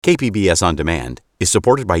KPBS On Demand is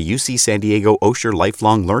supported by UC San Diego Osher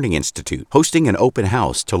Lifelong Learning Institute, hosting an open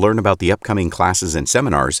house to learn about the upcoming classes and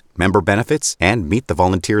seminars, member benefits, and meet the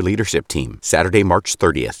volunteer leadership team. Saturday, March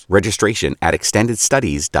 30th. Registration at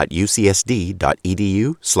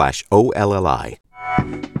extendedstudies.ucsd.edu/OLLI.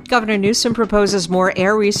 Governor Newsom proposes more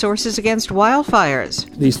air resources against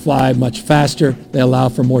wildfires. These fly much faster. They allow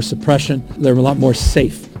for more suppression. They're a lot more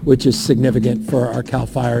safe, which is significant for our CAL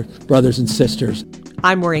FIRE brothers and sisters.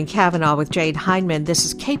 I'm Maureen Cavanaugh with Jade Hindman. This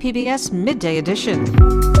is KPBS Midday Edition.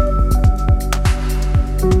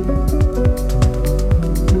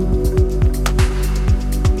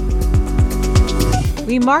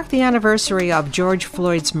 We mark the anniversary of George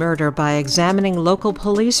Floyd's murder by examining local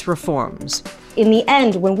police reforms. In the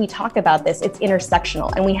end, when we talk about this, it's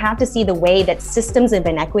intersectional, and we have to see the way that systems of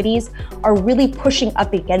inequities are really pushing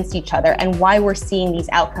up against each other and why we're seeing these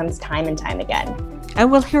outcomes time and time again. And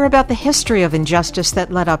we'll hear about the history of injustice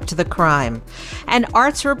that led up to the crime. And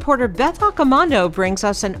arts reporter Beth Accomando brings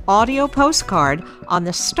us an audio postcard on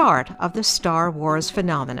the start of the Star Wars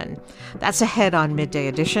phenomenon. That's ahead on Midday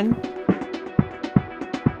Edition.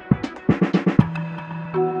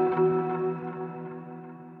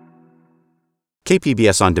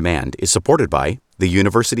 KPBS On Demand is supported by the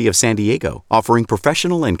University of San Diego, offering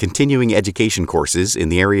professional and continuing education courses in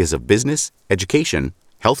the areas of business, education,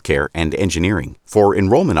 healthcare, and engineering. For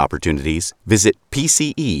enrollment opportunities, visit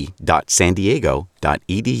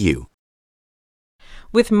pce.sandiego.edu.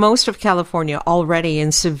 With most of California already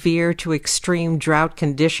in severe to extreme drought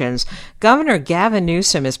conditions, Governor Gavin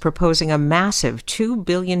Newsom is proposing a massive $2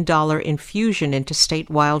 billion infusion into state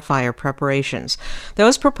wildfire preparations.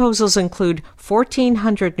 Those proposals include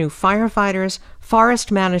 1,400 new firefighters,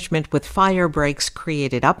 forest management with fire breaks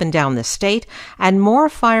created up and down the state, and more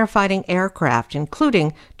firefighting aircraft,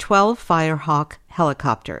 including 12 Firehawk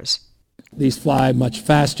helicopters. These fly much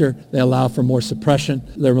faster. They allow for more suppression.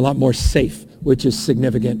 They're a lot more safe, which is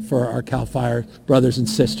significant for our CAL FIRE brothers and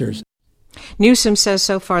sisters. Newsom says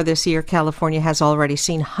so far this year, California has already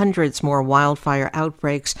seen hundreds more wildfire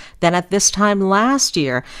outbreaks than at this time last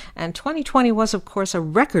year. And 2020 was, of course, a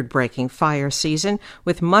record-breaking fire season,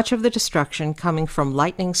 with much of the destruction coming from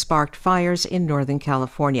lightning-sparked fires in Northern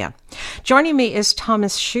California. Joining me is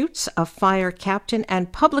Thomas Schutz, a fire captain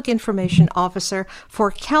and public information officer for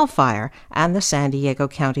CAL FIRE and the San Diego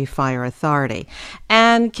County Fire Authority.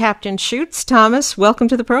 And Captain Schutz, Thomas, welcome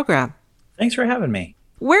to the program. Thanks for having me.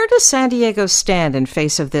 Where does San Diego stand in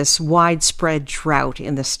face of this widespread drought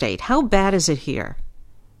in the state? How bad is it here?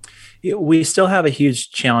 We still have a huge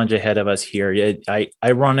challenge ahead of us here.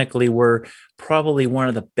 Ironically, we're probably one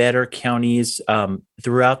of the better counties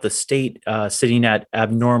throughout the state, sitting at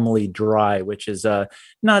abnormally dry, which is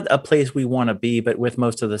not a place we want to be, but with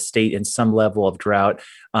most of the state in some level of drought,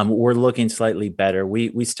 we're looking slightly better.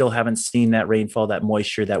 We still haven't seen that rainfall, that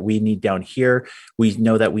moisture that we need down here. We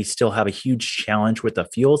know that we still have a huge challenge with the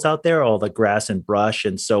fuels out there, all the grass and brush.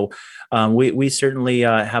 And so we certainly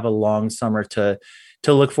have a long summer to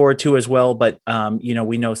look forward to as well. But,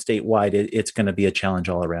 we know statewide it's going to be a challenge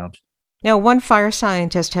all around. Now, one fire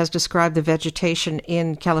scientist has described the vegetation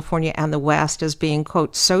in California and the West as being,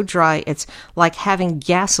 quote, so dry it's like having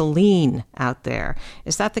gasoline out there.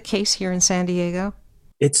 Is that the case here in San Diego?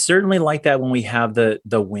 It's certainly like that when we have the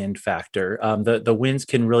wind factor. The winds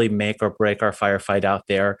can really make or break our firefight out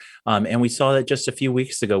there. And we saw that just a few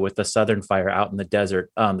weeks ago with the Southern Fire out in the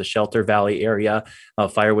desert, the Shelter Valley area.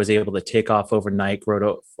 Fire was able to take off overnight, grow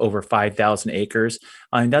to over 5,000 acres.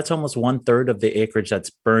 That's almost 1/3 of the acreage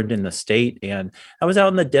that's burned in the state. And I was out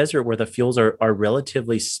in the desert where the fuels are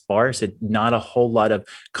relatively sparse, and not a whole lot of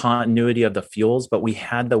continuity of the fuels, but we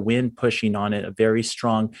had the wind pushing on it, a very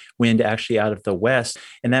strong wind actually out of the west.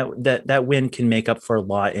 And that wind can make up for a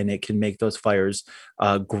lot, and it can make those fires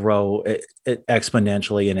grow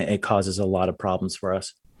exponentially, and it causes a lot of problems for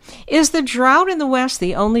us. Is the drought in the West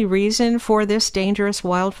the only reason for this dangerous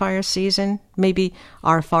wildfire season? Maybe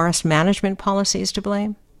our forest management policies to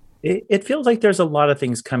blame? It feels like there's a lot of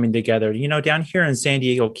things coming together. Down here in San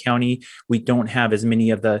Diego County, we don't have as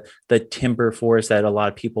many of the timber forests that a lot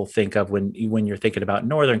of people think of when you're thinking about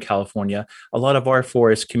Northern California. A lot of our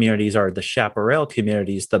forest communities are the chaparral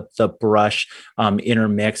communities, the brush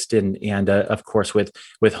intermixed and of course with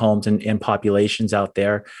homes and populations out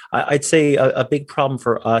there. I'd say a big problem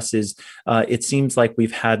for us is it seems like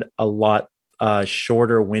we've had a lot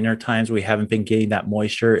shorter winter times. We haven't been getting that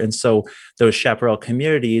moisture. And so those chaparral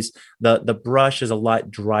communities, the brush is a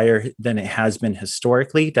lot drier than it has been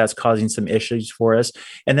historically. That's causing some issues for us.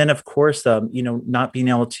 And then, of course, not being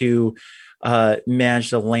able to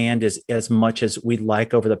manage the land as much as we'd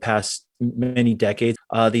like over the past many decades,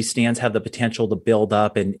 these stands have the potential to build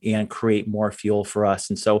up and create more fuel for us.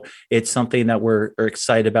 And so it's something that we're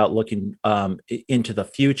excited about looking into the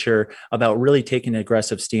future, about really taking an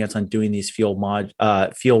aggressive stance on doing these fuel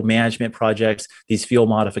management projects, these fuel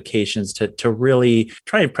modifications to really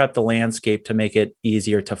try and prep the landscape to make it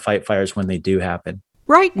easier to fight fires when they do happen.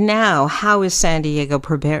 Right now, how is San Diego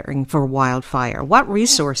preparing for wildfire? What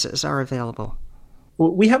resources are available?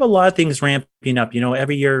 We have a lot of things ramping up.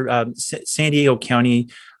 Every year, San Diego County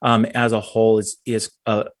as a whole is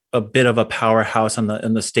a bit of a powerhouse in the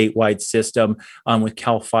statewide system. With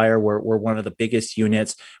CAL FIRE, we're one of the biggest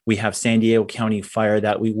units. We have San Diego County Fire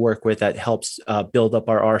that we work with that helps build up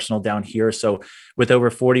our arsenal down here. So with over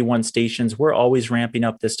 41 stations, we're always ramping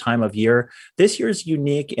up this time of year. This year is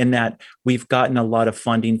unique in that we've gotten a lot of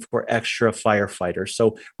funding for extra firefighters.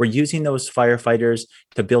 So we're using those firefighters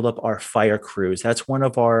to build up our fire crews. That's one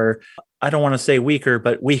of our, I don't want to say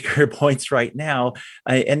weaker points right now.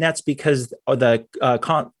 And that's because of the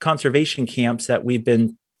conservation camps that we've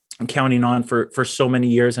been counting on for so many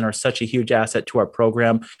years and are such a huge asset to our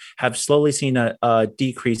program have slowly seen a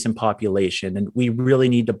decrease in population. And we really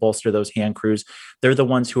need to bolster those hand crews. They're the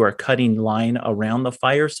ones who are cutting line around the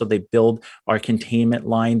fire. So they build our containment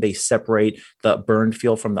line. They separate the burned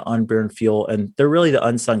fuel from the unburned fuel. And they're really the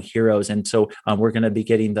unsung heroes. And so we're going to be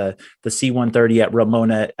getting the C-130 at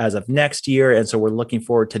Ramona as of next year. And so we're looking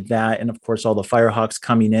forward to that. And of course, all the Firehawks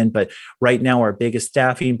coming in. But right now, our biggest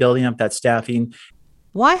staffing, building up that staffing.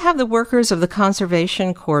 Why have the workers of the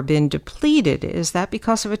Conservation Corps been depleted? Is that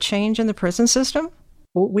because of a change in the prison system?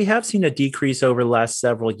 Well, we have seen a decrease over the last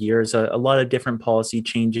several years, a lot of different policy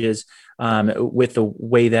changes with the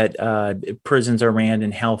way that prisons are ran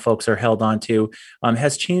and how folks are held onto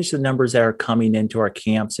has changed the numbers that are coming into our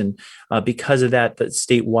camps. And because of that,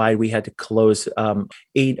 statewide, we had to close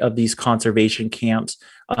 8 of these conservation camps.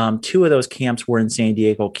 2 of those camps were in San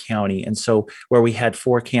Diego County. And so where we had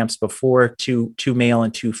 4 camps before, two male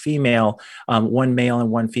and 2 female, 1 male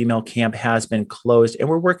and 1 female camp has been closed. And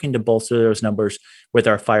we're working to bolster those numbers with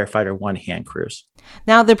our Firefighter 1 hand crews.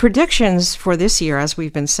 Now, the predictions for this year, as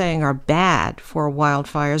we've been saying, are bad for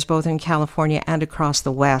wildfires, both in California and across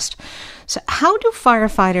the West. So how do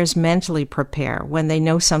firefighters mentally prepare when they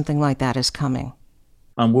know something like that is coming?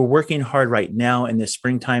 We're working hard right now in this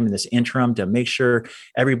springtime, in this interim, to make sure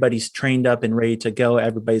everybody's trained up and ready to go.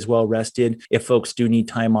 Everybody's well rested. If folks do need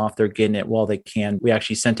time off, they're getting it while they can. We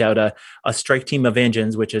actually sent out a strike team of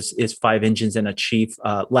engines, which is 5 engines and a chief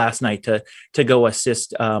last night to go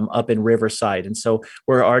assist up in Riverside. And so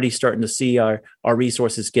we're already starting to see our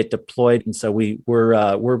resources get deployed. And so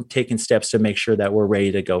we're taking steps to make sure that we're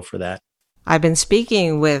ready to go for that. I've been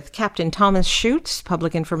speaking with Captain Thomas Schutz,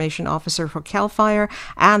 Public Information Officer for CAL FIRE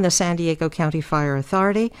and the San Diego County Fire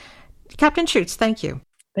Authority. Captain Schutz, thank you.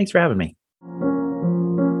 Thanks for having me.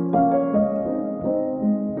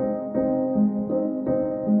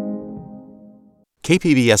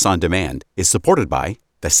 KPBS On Demand is supported by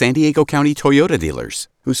the San Diego County Toyota dealers,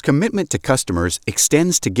 whose commitment to customers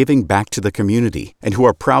extends to giving back to the community and who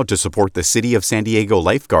are proud to support the City of San Diego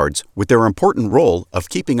lifeguards with their important role of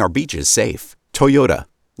keeping our beaches safe. Toyota,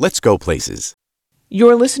 let's go places.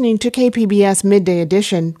 You're listening to KPBS Midday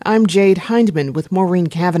Edition. I'm Jade Hindman with Maureen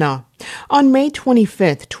Cavanaugh. On May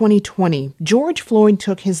 25, 2020, George Floyd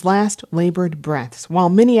took his last labored breaths while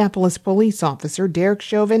Minneapolis police officer Derek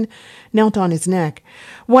Chauvin knelt on his neck.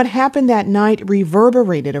 What happened that night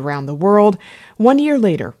reverberated around the world. 1 year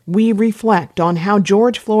later, we reflect on how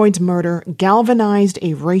George Floyd's murder galvanized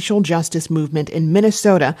a racial justice movement in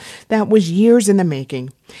Minnesota that was years in the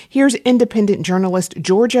making. Here's independent journalist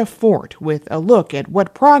Georgia Fort with a look at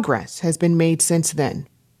what progress has been made since then.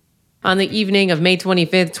 On the evening of May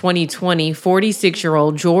 25th, 2020,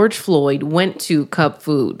 46-year-old George Floyd went to Cup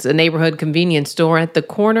Foods, a neighborhood convenience store at the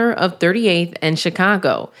corner of 38th and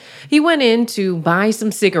Chicago. He went in to buy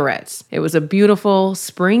some cigarettes. It was a beautiful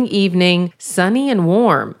spring evening, sunny and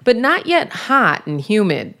warm, but not yet hot and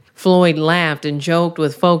humid. Floyd laughed and joked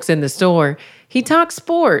with folks in the store. He talked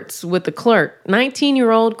sports with the clerk,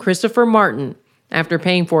 19-year-old Christopher Martin. After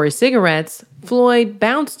paying for his cigarettes, Floyd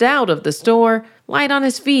bounced out of the store, light on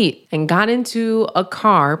his feet, and got into a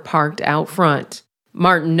car parked out front.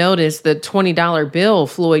 Martin noticed the $20 bill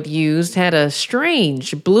Floyd used had a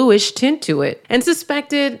strange bluish tint to it and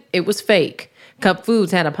suspected it was fake. Cup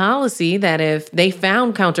Foods had a policy that if they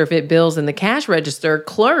found counterfeit bills in the cash register,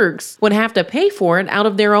 clerks would have to pay for it out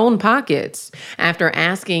of their own pockets. After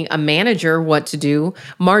asking a manager what to do,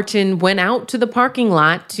 Martin went out to the parking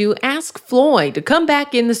lot to ask Floyd to come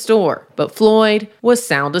back in the store, but Floyd was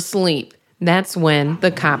sound asleep. That's when the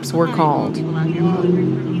cops were called.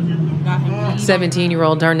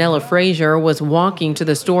 17-year-old Darnella Frazier was walking to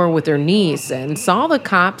the store with her niece and saw the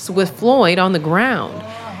cops with Floyd on the ground.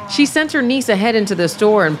 She sent her niece ahead into the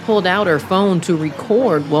store and pulled out her phone to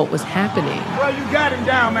record what was happening. Well, you got him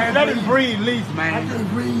down, man. Let him breathe, at least, man. I can't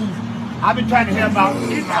breathe. I've been trying to help out.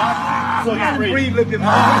 So you breathe a little bit more.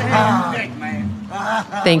 Neck, man.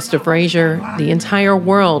 Thanks to Frazier, the entire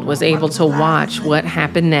world was able to watch what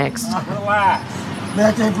happened next. Man,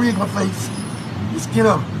 I can't breathe in my face. Just get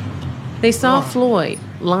up. They saw Floyd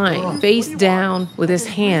lying face down with his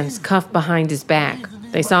hands cuffed behind his back.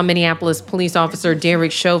 They saw Minneapolis police officer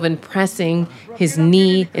Derek Chauvin pressing his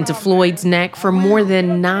knee into Floyd's neck for more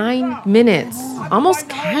than 9 minutes, almost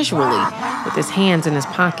casually, with his hands in his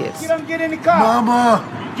pockets. Get in the car.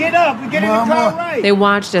 Mama. Get up and get in the car right. They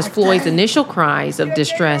watched as Floyd's initial cries of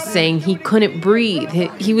distress, saying he couldn't breathe,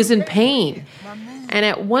 he was in pain, and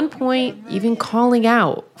at one point even calling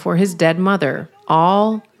out for his dead mother,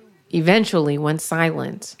 all eventually went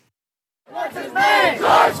silent. What's his name?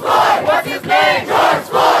 George Floyd! What's his name? George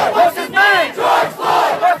Floyd! What's his name? George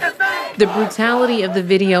Floyd! What's his name? The brutality of the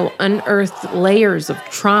video unearthed layers of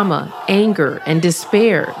trauma, anger, and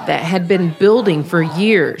despair that had been building for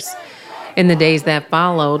years. In the days that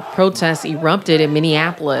followed, protests erupted in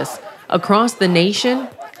Minneapolis, across the nation,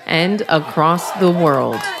 and across the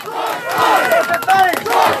world.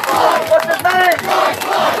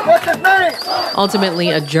 Ultimately,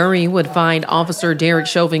 a jury would find Officer Derek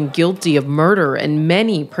Chauvin guilty of murder, and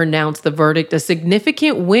many pronounced the verdict a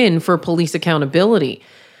significant win for police accountability.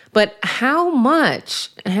 But how much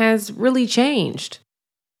has really changed?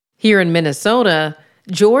 Here in Minnesota,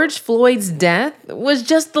 George Floyd's death was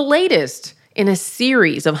just the latest in a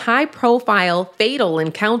series of high-profile, fatal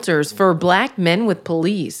encounters for Black men with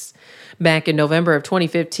police. Back in November of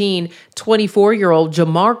 2015, 24-year-old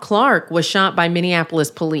Jamar Clark was shot by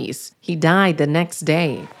Minneapolis police. He died the next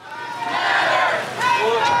day.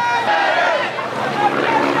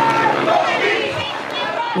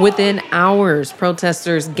 Within hours,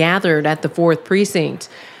 protesters gathered at the 4th Precinct.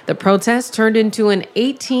 The protest turned into an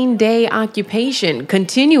 18-day occupation,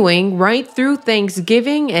 continuing right through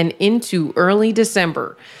Thanksgiving and into early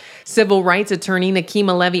December. Civil rights attorney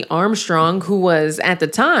Nakima Levy Armstrong, who was at the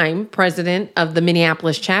time president of the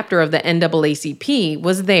Minneapolis chapter of the NAACP,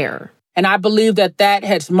 was there. And I believe that that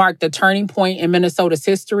has marked the turning point in Minnesota's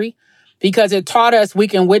history because it taught us we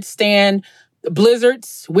can withstand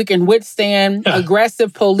blizzards, we can withstand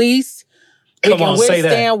aggressive police, we can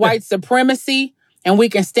withstand white supremacy, and we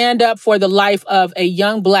can stand up for the life of a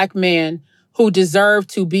young Black man who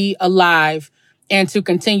deserved to be alive and to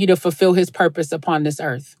continue to fulfill his purpose upon this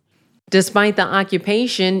earth. Despite the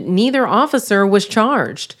occupation, neither officer was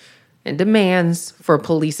charged, and demands for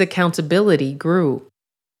police accountability grew.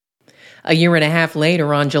 A year and a half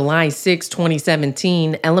later, on July 6,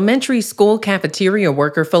 2017, elementary school cafeteria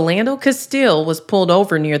worker Philando Castile was pulled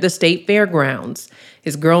over near the state fairgrounds.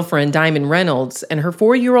 His girlfriend, Diamond Reynolds, and her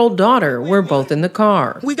 4-year-old daughter were both in the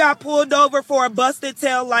car. We got pulled over for a busted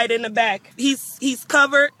tail light in the back. He's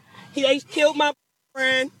covered. He killed my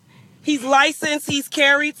friend. He's licensed. He's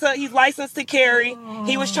licensed to carry.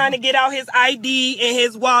 He was trying to get out his ID and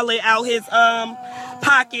his wallet out his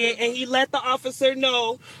pocket, and he let the officer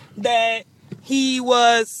know that he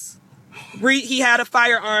had a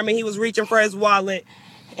firearm and he was reaching for his wallet,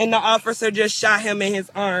 and the officer just shot him in his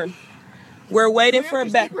arm. We're waiting for a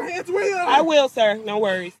back. I will, sir. No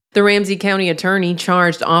worries. The Ramsey County attorney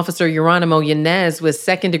charged Officer Geronimo Yanez with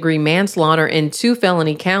second-degree manslaughter and 2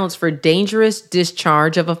 felony counts for dangerous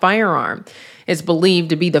discharge of a firearm. It's believed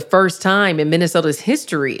to be the first time in Minnesota's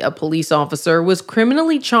history a police officer was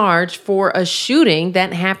criminally charged for a shooting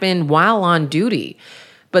that happened while on duty.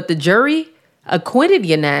 But the jury acquitted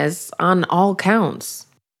Yanez on all counts.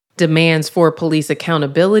 Demands for police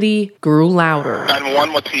accountability grew louder.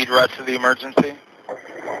 911, what's the address of the emergency?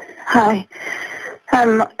 Hi.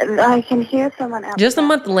 I can hear someone else. Just a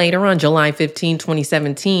month later, on July 15,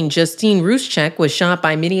 2017, Justine Ruschek was shot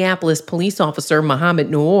by Minneapolis police officer Mohammed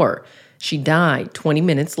Noor. She died 20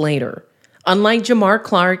 minutes later. Unlike Jamar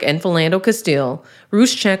Clark and Philando Castile,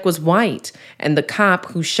 Ruschek was white, and the cop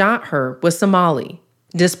who shot her was Somali.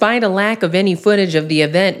 Despite a lack of any footage of the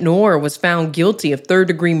event, Noor was found guilty of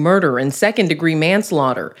third-degree murder and second-degree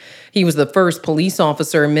manslaughter. He was the first police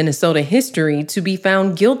officer in Minnesota history to be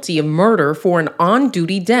found guilty of murder for an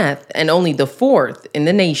on-duty death, and only the 4th in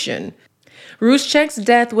the nation. Ruschek's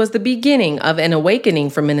death was the beginning of an awakening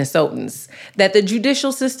for Minnesotans, that the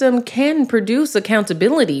judicial system can produce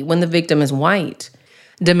accountability when the victim is white.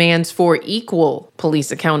 Demands for equal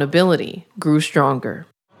police accountability grew stronger.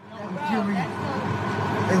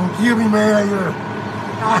 They gonna kill me, man.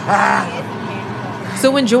 So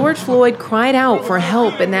when George Floyd cried out for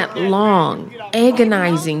help in that long,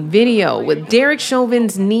 agonizing video with Derek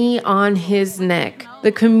Chauvin's knee on his neck,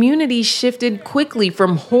 the community shifted quickly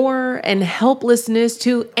from horror and helplessness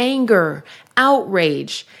to anger,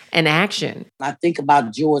 outrage, and action. I think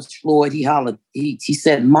about George Floyd. He hollered, he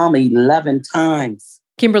said, "Mama," 11 times.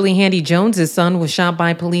 Kimberly Handy Jones's son was shot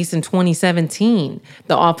by police in 2017.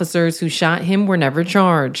 The officers who shot him were never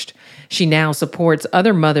charged. She now supports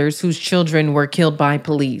other mothers whose children were killed by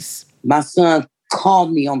police. My son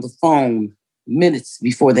called me on the phone minutes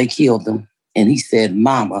before they killed him, and he said,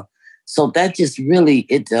 "Mama." So that just really,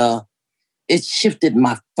 it shifted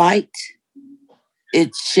my fight.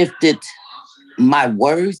 It shifted my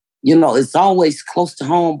words. You know, it's always close to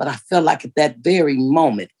home, but I felt like at that very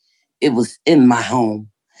moment, it was in my home.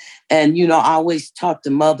 And, you know, I always talk to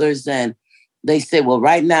mothers and they say, well,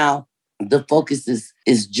 right now, the focus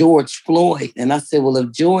is George Floyd. And I said, well,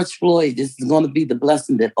 if George Floyd is going to be the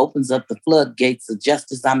blessing that opens up the floodgates of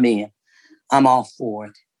justice I'm in, I'm all for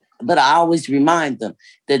it. But I always remind them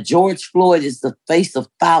that George Floyd is the face of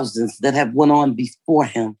thousands that have went on before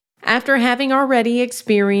him. After having already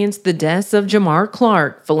experienced the deaths of Jamar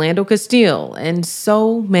Clark, Philando Castile, and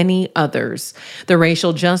so many others, the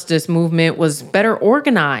racial justice movement was better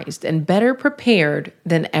organized and better prepared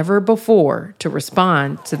than ever before to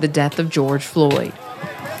respond to the death of George Floyd.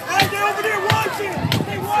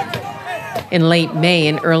 In late May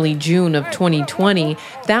and early June of 2020,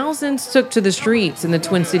 thousands took to the streets in the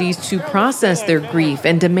Twin Cities to process their grief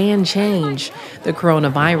and demand change. The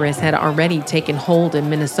coronavirus had already taken hold in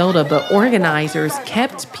Minnesota, but organizers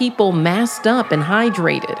kept people masked up and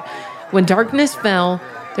hydrated. When darkness fell,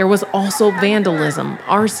 there was also vandalism,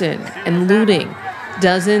 arson, and looting.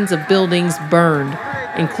 Dozens of buildings burned,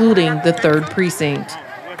 including the 3rd Precinct.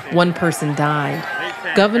 One person died.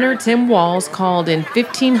 Governor Tim Walz called in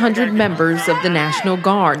 1,500 members of the National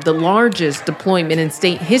Guard, the largest deployment in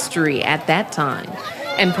state history at that time.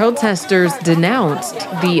 And protesters denounced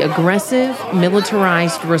the aggressive,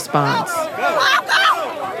 militarized response.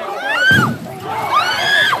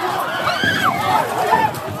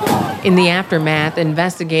 In the aftermath,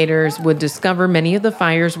 investigators would discover many of the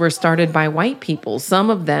fires were started by white people, some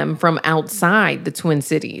of them from outside the Twin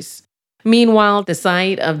Cities. Meanwhile, the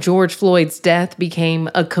site of George Floyd's death became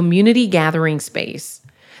a community gathering space.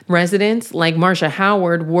 Residents like Marsha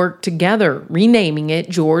Howard worked together, renaming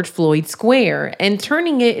it George Floyd Square and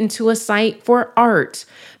turning it into a site for art,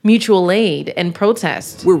 mutual aid, and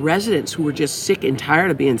protest. We're residents who are just sick and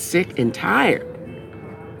tired of being sick and tired.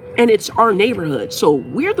 And it's our neighborhood, so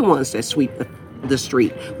we're the ones that sweep the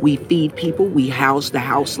street. We feed people, we house the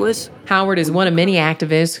houseless. Howard is one of many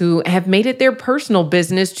activists who have made it their personal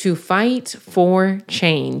business to fight for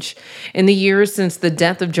change. In the years since the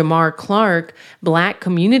death of Jamar Clark, Black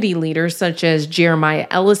community leaders such as Jeremiah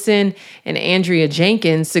Ellison and Andrea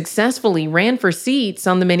Jenkins successfully ran for seats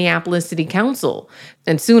on the Minneapolis City Council.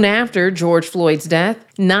 And soon after George Floyd's death,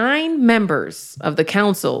 9 members of the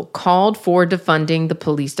council called for defunding the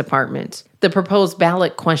police department. The proposed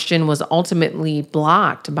ballot question was ultimately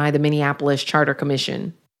blocked by the Minneapolis Charter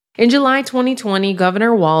Commission. In July 2020,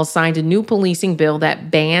 Governor Walz signed a new policing bill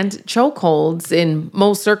that banned chokeholds in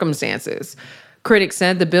most circumstances. Critics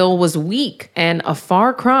said the bill was weak and a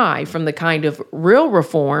far cry from the kind of real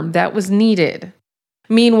reform that was needed.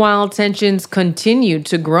 Meanwhile, tensions continued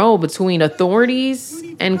to grow between authorities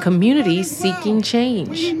and communities seeking change.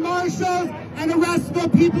 We need marshals and arrest the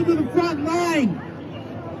people to the front line.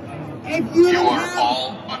 You are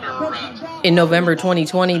all under arrest. In November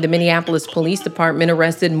 2020, the Minneapolis Police Department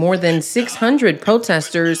arrested more than 600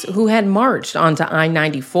 protesters who had marched onto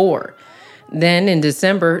I-94. Then in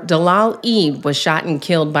December, Dalal Eve was shot and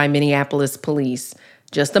killed by Minneapolis police,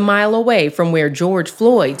 just a mile away from where George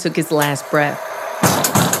Floyd took his last breath.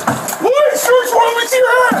 Police search warrant! We see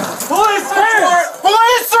her! Police search warrant!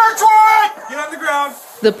 Police search warrant! Get on the ground.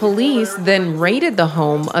 The police then raided the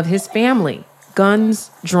home of his family, guns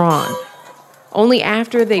drawn. Only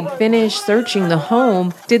after they'd finished searching the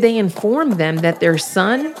home did they inform them that their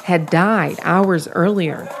son had died hours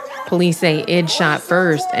earlier. Police say Id shot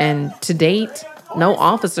first, and to date, no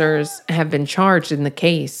officers have been charged in the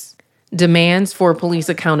case. Demands for police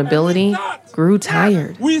accountability grew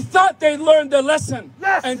tired. We thought they learned the lesson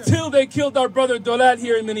until they killed our brother Dalal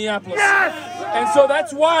here in Minneapolis. And so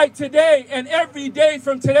that's why today and every day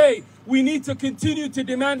from today, we need to continue to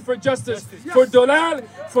demand for justice for Dalal,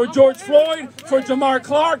 for George Floyd, for Jamar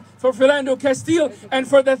Clark, for Philando Castile, and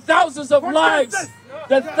for the thousands of lives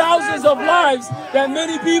that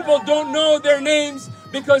many people don't know their names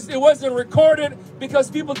because it wasn't recorded,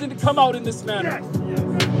 because people didn't come out in this manner.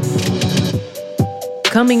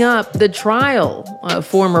 Coming up, the trial of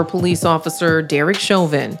former police officer Derek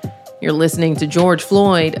Chauvin. You're listening to George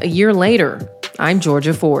Floyd a year later. I'm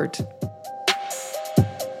Georgia Fort.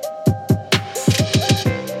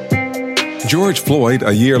 George Floyd,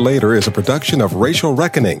 a year later, is a production of Racial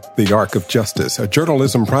Reckoning, The Arc of Justice, a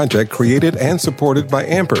journalism project created and supported by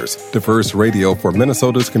Ampers, diverse radio for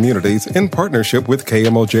Minnesota's communities in partnership with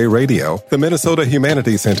KMOJ Radio, the Minnesota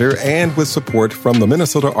Humanities Center, and with support from the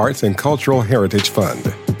Minnesota Arts and Cultural Heritage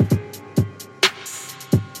Fund.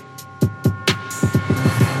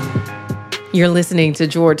 You're listening to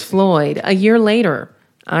George Floyd a year later.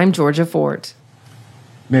 I'm Georgia Fort.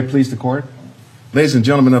 May it please the court. Ladies and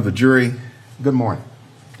gentlemen of the jury, good morning.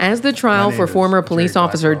 As the trial for former police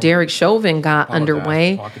officer Derek Chauvin got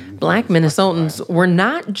underway, Black Minnesotans were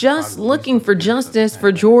not just looking for justice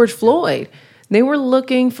for George Floyd. They were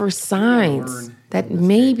looking for signs that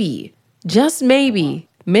maybe, just maybe,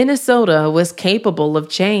 Minnesota was capable of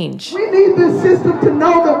change. We need this system to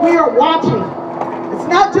know that we are watching. It's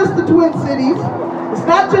not just the Twin Cities. It's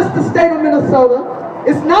not just the state of Minnesota.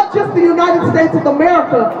 It's not just the United States of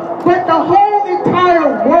America, but the whole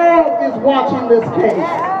entire world is watching this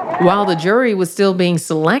case. While the jury was still being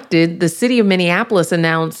selected, the city of Minneapolis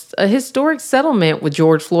announced a historic settlement with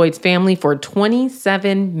George Floyd's family for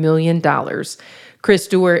 $27 million. Chris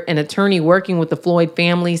Stewart, an attorney working with the Floyd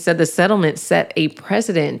family, said the settlement set a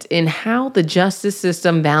precedent in how the justice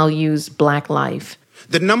system values Black life.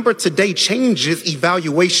 The number today changes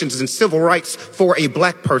evaluations in civil rights for a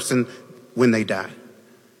Black person when they die.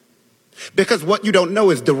 Because what you don't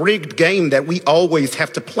know is the rigged game that we always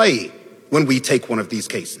have to play when we take one of these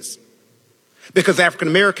cases. Because African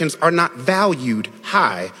Americans are not valued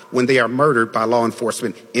high when they are murdered by law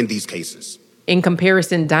enforcement in these cases. In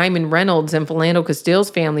comparison, Diamond Reynolds and Philando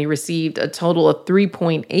Castile's family received a total of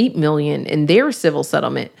 $3.8 million in their civil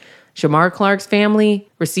settlement. Shamar Clark's family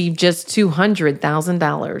received just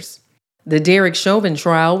 $200,000. The Derek Chauvin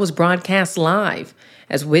trial was broadcast live.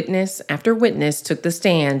 As witness after witness took the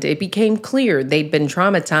stand, it became clear they'd been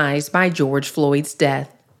traumatized by George Floyd's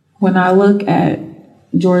death. When I look at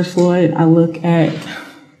George Floyd, I look at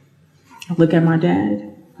my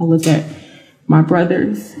dad, I look at my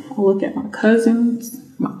brothers, I look at my cousins,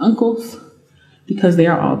 my uncles, because they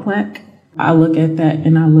are all Black. I look at that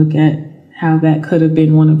and I look at how that could have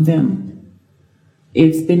been one of them.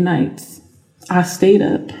 It's been nights. I stayed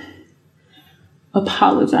up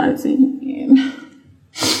apologizing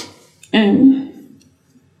and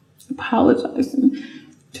apologizing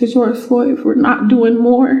to George Floyd for not doing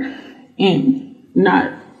more and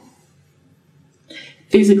not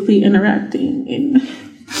physically interacting and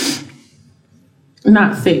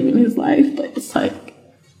not saving his life. But it's like,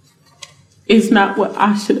 it's not what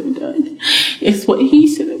I should have done. It's what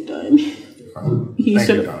he should have done. He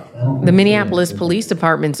should have. The Minneapolis Police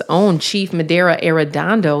Department's own Chief Madera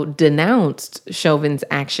Arredondo denounced Chauvin's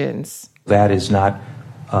actions. That is not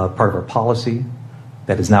part of our policy.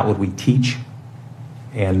 That is not what we teach,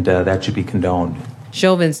 and that should be condoned.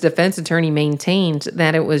 Chauvin's defense attorney maintained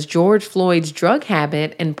that it was George Floyd's drug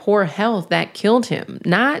habit and poor health that killed him,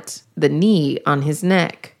 not the knee on his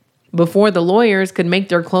neck. Before the lawyers could make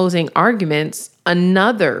their closing arguments,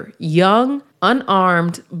 another young,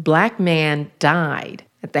 unarmed Black man died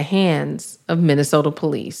at the hands of Minnesota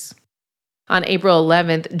police. On April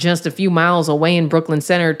 11th, just a few miles away in Brooklyn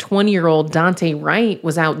Center, 20-year-old Dante Wright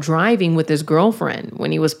was out driving with his girlfriend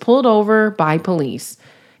when he was pulled over by police.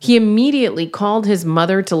 He immediately called his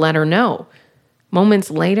mother to let her know.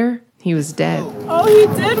 Moments later, he was dead. All he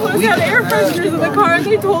did was have air fresheners in the car, and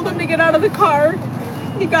they told him to get out of the car.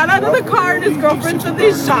 He got out of the car, and his girlfriend said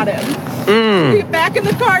they shot him. He got back in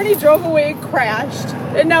the car, and he drove away and crashed.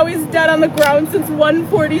 And now he's dead on the ground since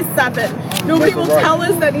 1:47. Nobody will tell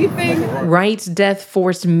us anything. Wright's death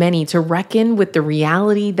forced many to reckon with the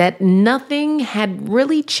reality that nothing had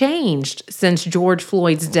really changed since George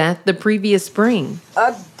Floyd's death the previous spring.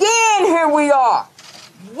 Again, here we are.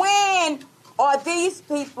 When are these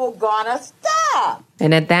people gonna stop?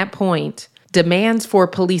 And at that point, demands for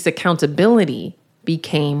police accountability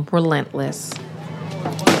became relentless.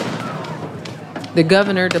 The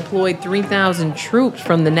governor deployed 3,000 troops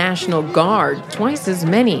from the National Guard, twice as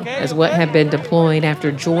many as what had been deployed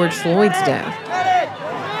after George Floyd's death.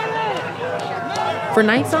 For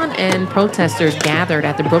nights on end, protesters gathered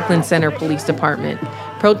at the Brooklyn Center Police Department.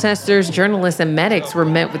 Protesters, journalists, and medics were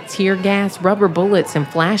met with tear gas, rubber bullets, and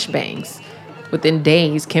flashbangs. Within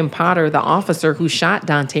days, Kim Potter, the officer who shot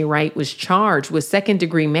Dante Wright, was charged with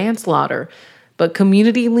second-degree manslaughter. But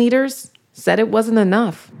community leaders said it wasn't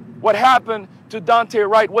enough. What happened to Dante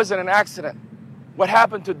Wright wasn't an accident. What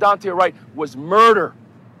happened to Dante Wright was murder.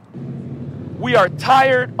 We are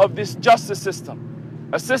tired of this justice system,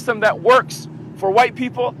 a system that works for white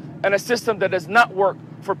people and a system that does not work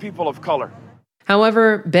for people of color.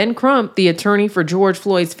 However, Ben Crump, the attorney for George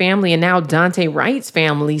Floyd's family and now Daunte Wright's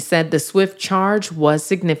family, said the swift charge was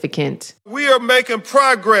significant. We are making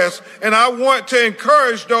progress, and I want to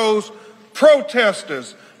encourage those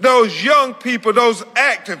protesters, those young people, those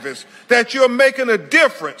activists, that you're making a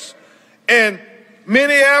difference. And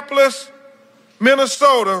Minneapolis,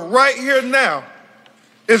 Minnesota, right here now,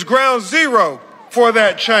 is ground zero for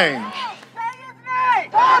that change.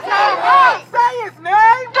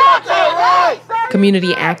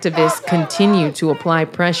 Community activists continue to apply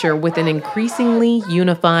pressure with an increasingly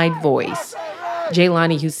unified voice.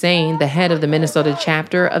 Jaylani Hussein, the head of the Minnesota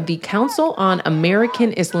chapter of the Council on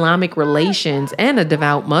American Islamic Relations and a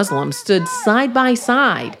devout Muslim, stood side by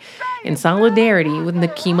side in solidarity with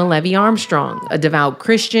Nakima Levy Armstrong, a devout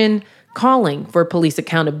Christian, calling for police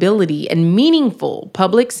accountability and meaningful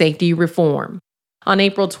public safety reform. On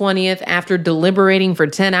April 20th, after deliberating for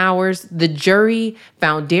 10 hours, the jury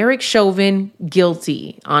found Derek Chauvin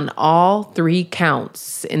guilty on all 3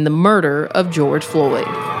 counts in the murder of George Floyd.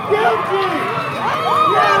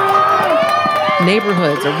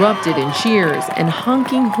 Neighborhoods erupted in cheers and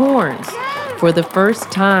honking horns. For the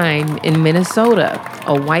first time in Minnesota,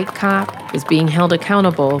 a white cop is being held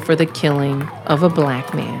accountable for the killing of a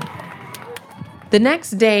black man. The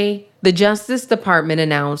next day, the Justice Department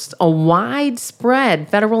announced a widespread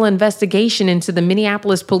federal investigation into the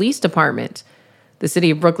Minneapolis Police Department. The City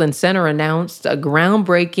of Brooklyn Center announced a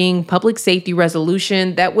groundbreaking public safety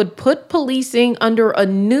resolution that would put policing under a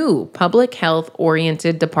new public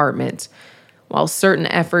health-oriented department. While certain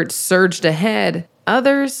efforts surged ahead,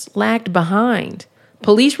 others lagged behind.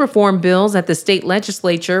 Police reform bills at the state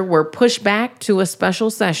legislature were pushed back to a special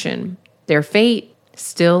session. Their fate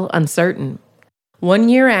still uncertain. 1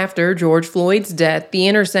 year after George Floyd's death, the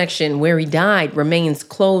intersection where he died remains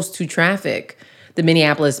closed to traffic. The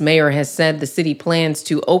Minneapolis mayor has said the city plans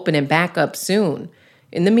to open it back up soon.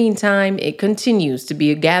 In the meantime, it continues to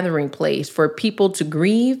be a gathering place for people to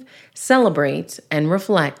grieve, celebrate, and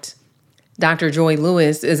reflect. Dr. Joy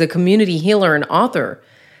Lewis is a community healer and author.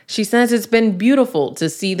 She says it's been beautiful to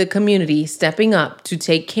see the community stepping up to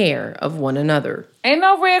take care of one another. Ain't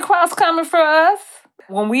no Red Cross coming for us.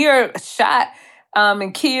 When we are shot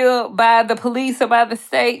and killed by the police or by the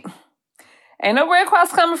state, ain't no Red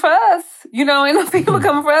Cross coming for us. You know, ain't no people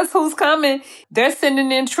coming for us. Who's coming? They're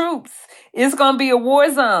sending in troops. It's going to be a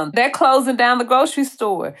war zone. They're closing down the grocery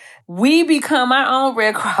store. We become our own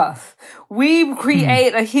Red Cross. We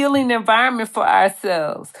create a healing environment for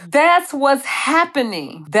ourselves. That's what's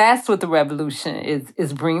happening. That's what the revolution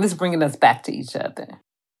is bringing. It's bringing us back to each other.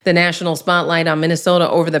 The national spotlight on Minnesota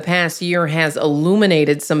over the past year has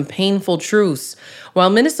illuminated some painful truths. While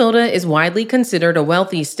Minnesota is widely considered a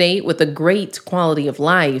wealthy state with a great quality of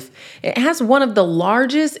life, it has one of the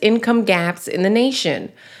largest income gaps in the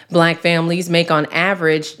nation. Black families make on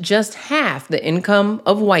average just half the income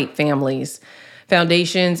of white families.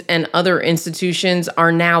 Foundations and other institutions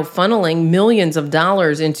are now funneling millions of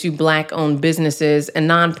dollars into Black-owned businesses and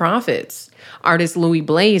nonprofits. Artist Louis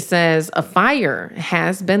Blaze says a fire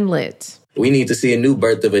has been lit. We need to see a new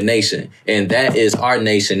birth of a nation, and that is our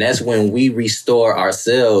nation. That's when we restore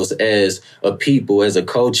ourselves as a people, as a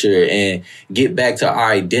culture, and get back to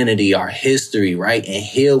our identity, our history, right? And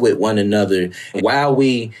heal with one another. While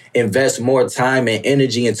we invest more time and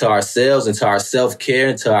energy into ourselves, into our self-care,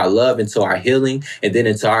 into our love, into our healing, and then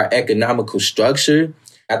into our economical structure,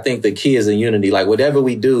 I think the key is in unity. Like, whatever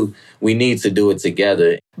we do, we need to do it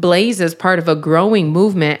together. Blaze is part of a growing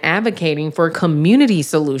movement advocating for community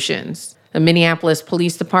solutions. The Minneapolis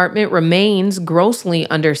Police Department remains grossly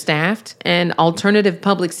understaffed, and alternative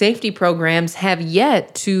public safety programs have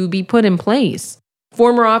yet to be put in place.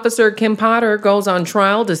 Former officer Kim Potter goes on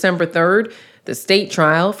trial December 3rd. The state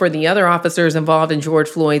trial for the other officers involved in George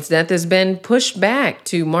Floyd's death has been pushed back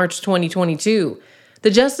to March 2022.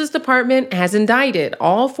 The Justice Department has indicted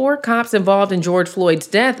all 4 cops involved in George Floyd's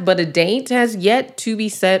death, but a date has yet to be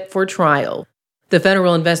set for trial. The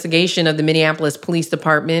federal investigation of the Minneapolis Police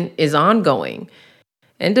Department is ongoing,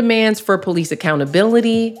 and demands for police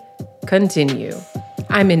accountability continue.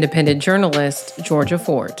 I'm independent journalist Georgia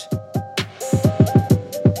Fort.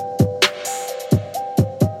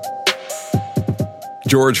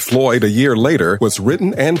 George Floyd, a year later, was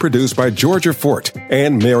written and produced by Georgia Fort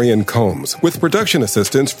and Marion Combs, with production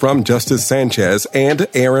assistance from Justice Sanchez and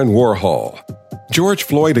Aaron Warhol. George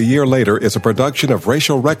Floyd a Year Later is a production of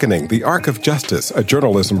Racial Reckoning, the Arc of Justice, a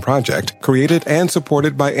journalism project created and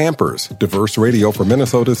supported by Ampers, diverse radio for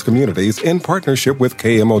Minnesota's communities in partnership with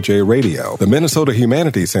KMOJ Radio, the Minnesota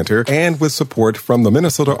Humanities Center, and with support from the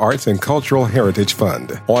Minnesota Arts and Cultural Heritage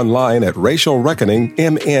Fund. Online at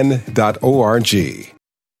racialreckoningmn.org.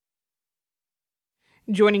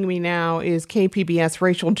 Joining me now is KPBS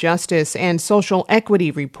racial justice and social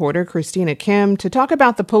equity reporter Christina Kim to talk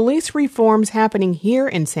about the police reforms happening here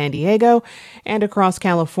in San Diego and across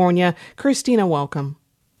California. Christina, welcome.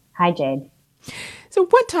 Hi, Jade. So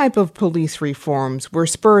what type of police reforms were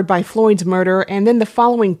spurred by Floyd's murder and then the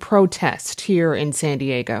following protest here in San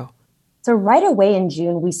Diego? So right away in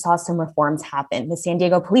June, we saw some reforms happen. The San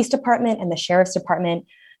Diego Police Department and the Sheriff's Department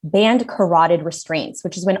banned carotid restraints,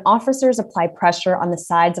 which is when officers apply pressure on the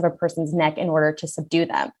sides of a person's neck in order to subdue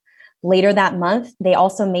them. Later that month, they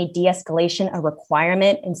also made de-escalation a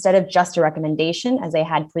requirement instead of just a recommendation, as they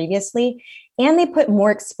had previously. And they put more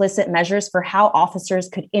explicit measures for how officers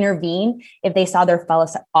could intervene if they saw their fellow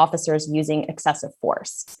officers using excessive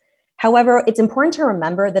force. However, it's important to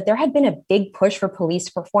remember that there had been a big push for police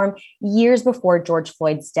reform years before George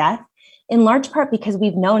Floyd's death, in large part because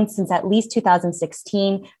we've known since at least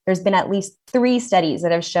 2016, there's been at least 3 studies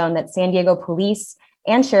that have shown that San Diego police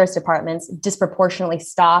and sheriff's departments disproportionately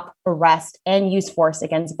stop, arrest, and use force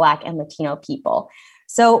against Black and Latino people.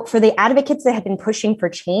 So for the advocates that have been pushing for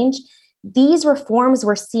change, these reforms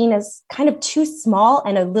were seen as kind of too small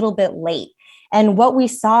and a little bit late. And what we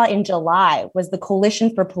saw in July was the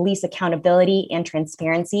Coalition for Police Accountability and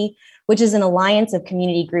Transparency, which is an alliance of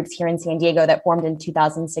community groups here in San Diego that formed in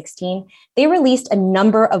 2016. They released a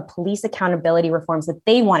number of police accountability reforms that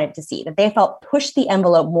they wanted to see, that they felt pushed the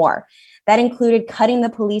envelope more. That included cutting the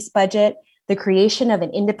police budget, the creation of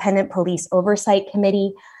an independent police oversight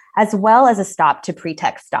committee, as well as a stop to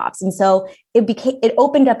pretext stops. And so it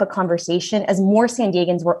opened up a conversation as more San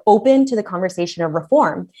Diegans were open to the conversation of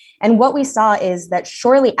reform. And what we saw is that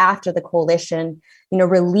shortly after the coalition,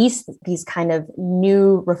 released these kind of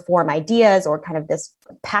new reform ideas or kind of this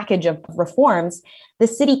package of reforms, the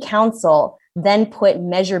city council then put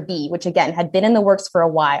Measure B, which again had been in the works for a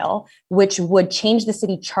while, which would change the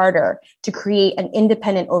city charter to create an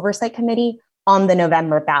independent oversight committee on the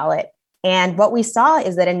November ballot. And what we saw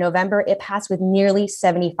is that in November, it passed with nearly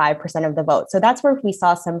 75% of the vote. So that's where we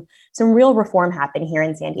saw some real reform happen here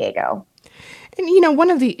in San Diego. And,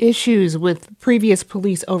 one of the issues with previous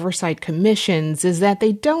police oversight commissions is that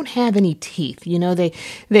they don't have any teeth.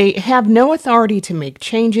 They have no authority to make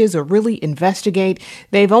changes or really investigate.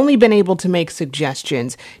 They've only been able to make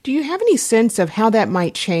suggestions. Do you have any sense of how that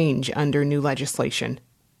might change under new legislation?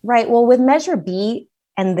 Right. Well, with Measure B,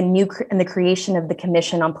 and the creation of the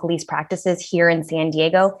Commission on Police Practices here in San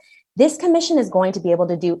Diego, this commission is going to be able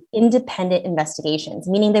to do independent investigations,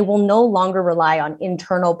 meaning they will no longer rely on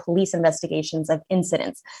internal police investigations of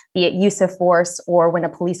incidents, be it use of force or when a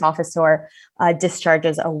police officer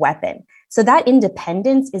discharges a weapon. So that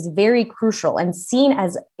independence is very crucial and seen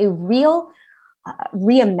as a real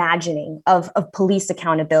reimagining of police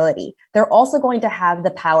accountability. They're also going to have the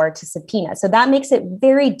power to subpoena. So that makes it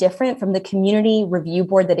very different from the community review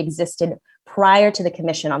board that existed prior to the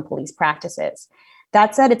Commission on Police Practices.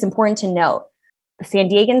 That said, it's important to note, San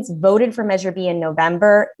Diegans voted for Measure B in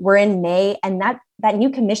November. We're in May, and that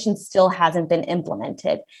new commission still hasn't been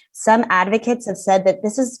implemented. Some advocates have said that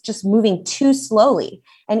this is just moving too slowly.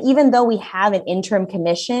 And even though we have an interim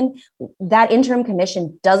commission, that interim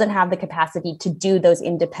commission doesn't have the capacity to do those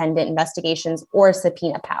independent investigations or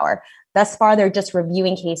subpoena power. Thus far, they're just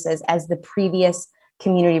reviewing cases as the previous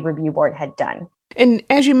community review board had done. And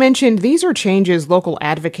as you mentioned, these are changes local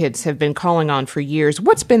advocates have been calling on for years.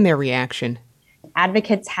 What's been their reaction?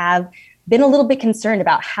 Advocates have been a little bit concerned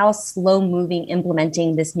about how slow-moving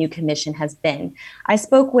implementing this new commission has been. I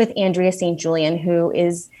spoke with Andrea St. Julian, who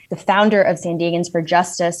is the founder of San Diegans for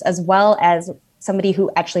Justice, as well as somebody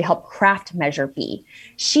who actually helped craft Measure B.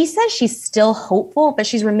 She says she's still hopeful, but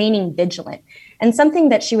she's remaining vigilant. And something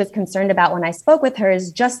that she was concerned about when I spoke with her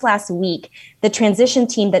is just last week, the transition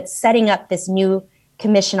team that's setting up this new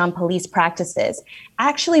Commission on Police Practices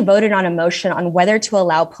actually voted on a motion on whether to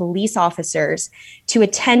allow police officers to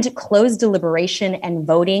attend closed deliberation and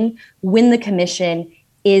voting when the commission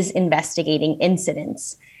is investigating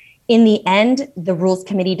incidents. In the end, the Rules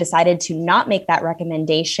Committee decided to not make that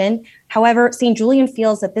recommendation. However, St. Julian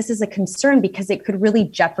feels that this is a concern because it could really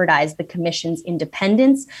jeopardize the commission's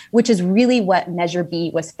independence, which is really what Measure B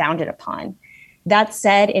was founded upon. That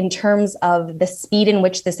said, in terms of the speed in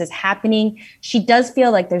which this is happening, she does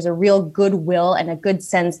feel like there's a real goodwill and a good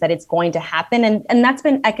sense that it's going to happen. And that's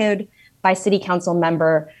been echoed by City Council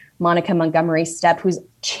member Monica Montgomery Steppe, who's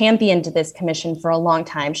championed this commission for a long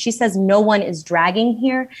time. She says no one is dragging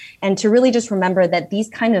here, and to really just remember that these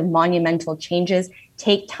kind of monumental changes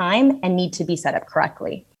take time and need to be set up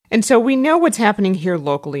correctly. And so we know what's happening here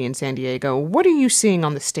locally in San Diego. What are you seeing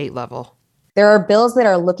on the state level? There are bills that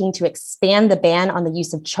are looking to expand the ban on the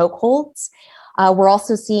use of chokeholds. We're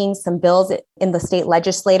also seeing some bills in the state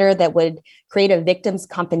legislature that would create a victims'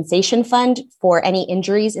 compensation fund for any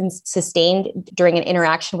injuries sustained during an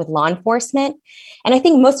interaction with law enforcement. And I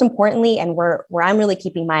think most importantly, and where I'm really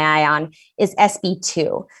keeping my eye on, is SB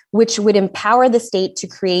 2, which would empower the state to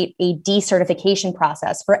create a decertification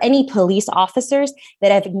process for any police officers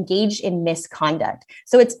that have engaged in misconduct.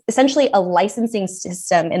 So it's essentially a licensing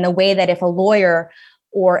system in the way that if a lawyer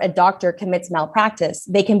or a doctor commits malpractice,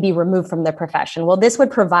 they can be removed from their profession. Well, this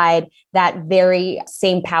would provide that very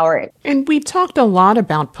same power. And we've talked a lot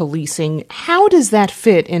about policing. How does that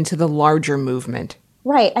fit into the larger movement?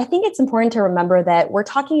 Right. I think it's important to remember that we're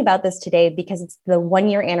talking about this today because it's the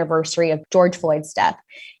 1-year anniversary of George Floyd's death.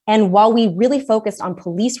 And while we really focused on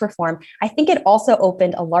police reform, I think it also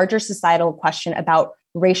opened a larger societal question about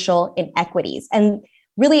racial inequities. And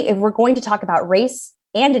really, if we're going to talk about race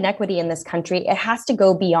and inequity in this country, it has to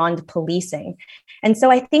go beyond policing. And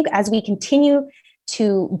so I think as we continue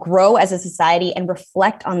to grow as a society and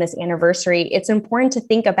reflect on this anniversary, it's important to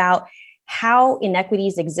think about how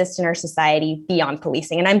inequities exist in our society beyond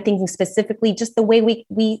policing. And I'm thinking specifically just the way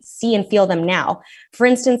we see and feel them now. For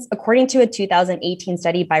instance, according to a 2018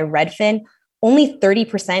 study by Redfin, only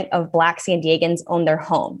 30% of Black San Diegans own their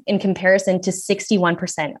home, in comparison to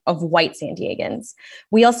 61% of white San Diegans.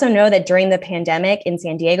 We also know that during the pandemic in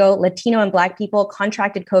San Diego, Latino and Black people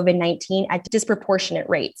contracted COVID-19 at disproportionate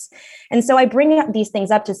rates. And so I bring up these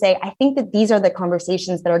things up to say, I think that these are the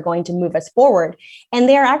conversations that are going to move us forward. And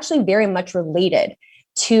they are actually very much related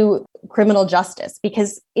to criminal justice,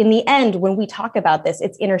 because in the end, when we talk about this,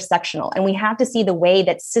 it's intersectional, and we have to see the way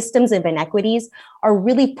that systems of inequities are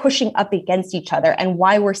really pushing up against each other and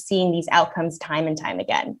why we're seeing these outcomes time and time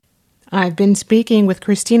again. I've been speaking with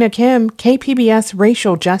Christina Kim, KPBS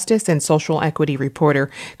racial justice and social equity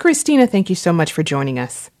reporter. Christina, thank you so much for joining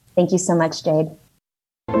us. Thank you so much, Jade.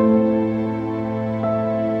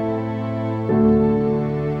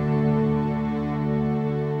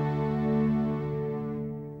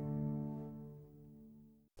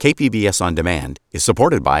 KPBS On Demand is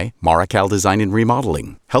supported by Marrokal Design and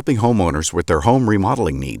Remodeling, helping homeowners with their home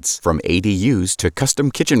remodeling needs. From ADUs to custom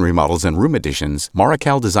kitchen remodels and room additions,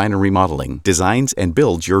 Marrokal Design and Remodeling designs and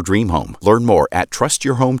builds your dream home. Learn more at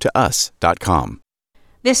trustyourhometous.com.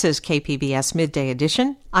 This is KPBS Midday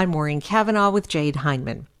Edition. I'm Maureen Cavanaugh with Jade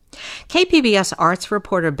Hindman. KPBS arts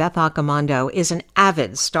reporter Beth Accomando is an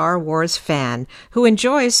avid Star Wars fan who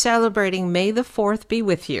enjoys celebrating May the 4th be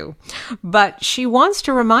with you. But she wants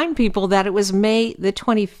to remind people that it was May the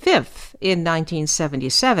 25th in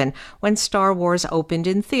 1977 when Star Wars opened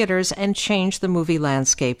in theaters and changed the movie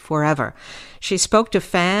landscape forever. She spoke to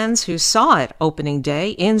fans who saw it opening day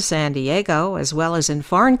in San Diego as well as in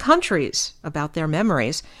foreign countries about their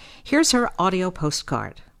memories. Here's her audio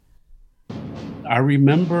postcard. I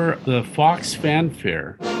remember the Fox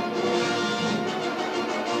fanfare.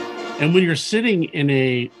 And when you're sitting in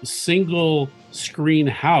a single screen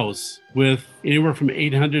house with anywhere from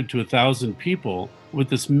 800 to 1,000 people with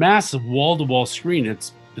this massive wall-to-wall screen,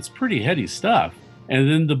 it's pretty heady stuff. And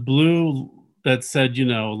then the blue that said, a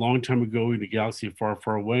long time ago in a galaxy far,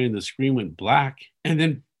 far away, and the screen went black. And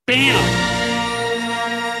then bam!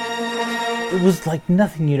 It was like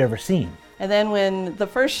nothing you'd ever seen. And then when the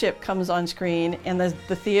first ship comes on screen and the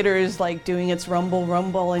theater is like doing its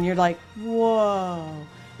rumble, and you're like, whoa.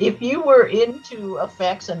 If you were into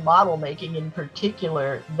effects and model making in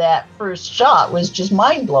particular, that first shot was just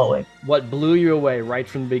mind-blowing. What blew you away right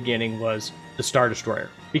from the beginning was the Star Destroyer.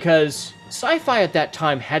 Because sci-fi at that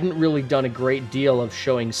time hadn't really done a great deal of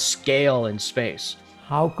showing scale in space.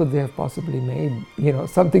 How could they have possibly made,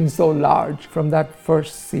 something so large? From that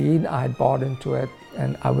first scene, I had bought into it.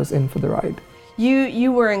 And I was in for the ride.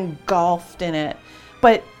 You were engulfed in it,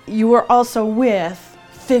 but you were also with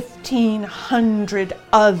 1,500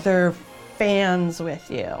 other fans with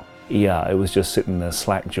you. Yeah, it was just sitting there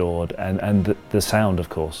slack-jawed, and the sound, of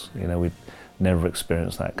course. We'd never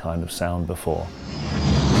experienced that kind of sound before.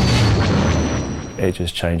 It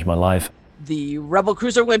just changed my life. The Rebel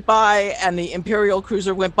cruiser went by and the Imperial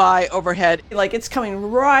cruiser went by overhead. Like it's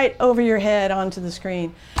coming right over your head onto the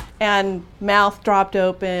screen. And mouth dropped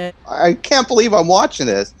open. I can't believe I'm watching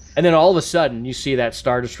this. And then all of a sudden, you see that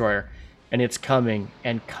Star Destroyer, and it's coming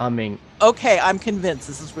and coming. Okay, I'm convinced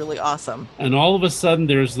this is really awesome. And all of a sudden,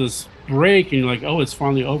 there's this break, and you're like, oh, it's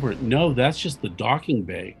finally over. No, that's just the docking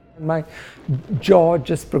bay. My jaw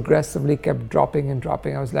just progressively kept dropping and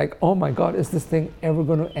dropping. I was like, oh my God, is this thing ever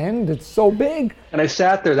going to end? It's so big. And I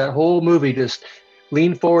sat there that whole movie, just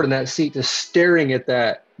leaned forward in that seat, just staring at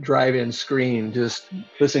that drive-in screen, just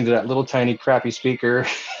listening to that little tiny crappy speaker,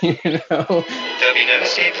 you know. There'll be no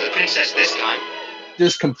escape for the princess this time.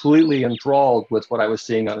 Just completely enthralled with what I was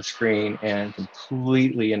seeing on the screen and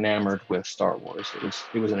completely enamored with Star Wars.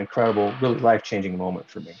 It was an incredible, really life-changing moment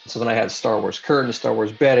for me. So then I had Star Wars curtains, Star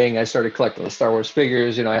Wars bedding. I started collecting the Star Wars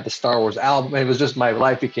figures. You know, I had the Star Wars album. It was just my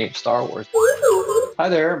life became Star Wars. Hi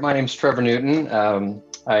there, my name's Trevor Newton.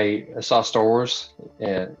 I saw Star Wars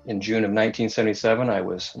in June of 1977. I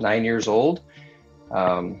was 9 years old.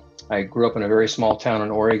 I grew up in a very small town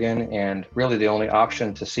in Oregon, and really the only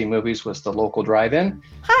option to see movies was the local drive-in.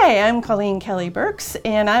 Hi, I'm Colleen Kelly Burks,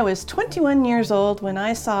 and I was 21 years old when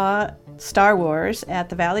I saw Star Wars at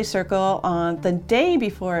the Valley Circle on the day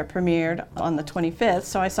before it premiered on the 25th,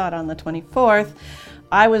 so I saw it on the 24th.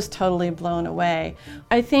 I was totally blown away.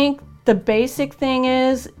 I think the basic thing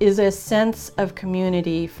is a sense of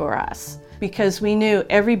community for us, because we knew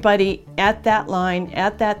everybody at that line,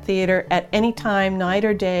 at that theater, at any time, night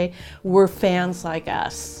or day, were fans like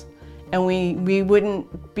us. And we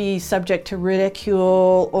wouldn't be subject to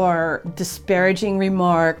ridicule or disparaging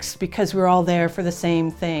remarks because we're all there for the same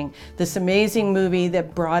thing. This amazing movie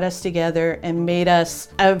that brought us together and made us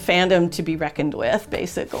a fandom to be reckoned with,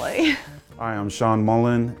 basically. Hi, I'm Sean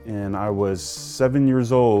Mullen, and I was 7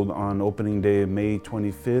 years old on opening day of May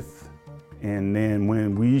 25th. And then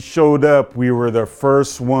when we showed up, we were the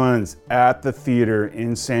first ones at the theater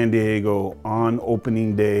in San Diego on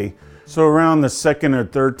opening day. So around the second or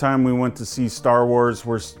third time we went to see Star Wars,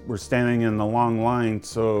 we're standing in the long line.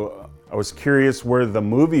 So I was curious where the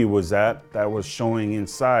movie was at that was showing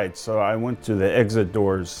inside. So I went to the exit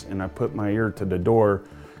doors and I put my ear to the door,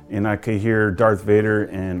 and I could hear Darth Vader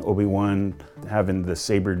and Obi-Wan having the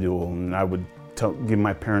saber duel, and I would give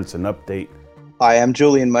my parents an update. Hi, I'm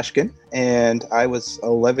Julian Mushkin, and I was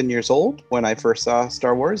 11 years old when I first saw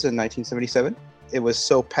Star Wars in 1977. It was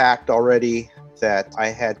so packed already that I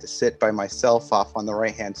had to sit by myself off on the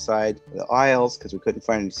right-hand side of the aisles because we couldn't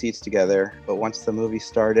find any seats together. But once the movie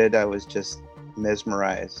started, I was just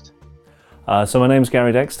mesmerized. So my name's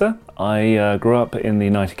Gary Dexter. I grew up in the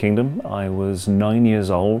United Kingdom. I was 9 years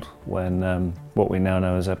old when what we now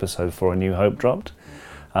know as Episode 4, A New Hope dropped.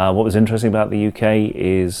 What was interesting about the UK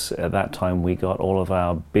is at that time we got all of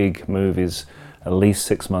our big movies at least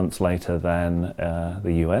 6 months later than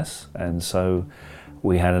the US, and so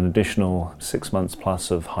we had an additional 6 months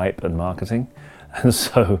plus of hype and marketing. And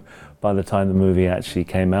so by the time the movie actually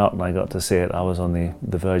came out and I got to see it, I was on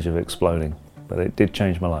the verge of exploding. But it did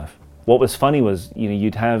change my life. What was funny was, you know,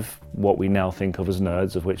 you'd have what we now think of as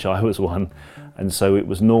nerds, of which I was one, and so it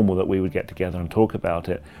was normal that we would get together and talk about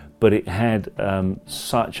it, but it had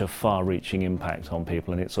such a far-reaching impact on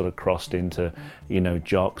people, and it sort of crossed into, you know,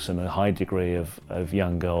 jocks and a high degree of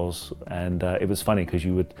young girls, and it was funny because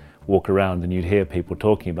you would walk around and you'd hear people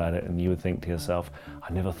talking about it and you would think to yourself,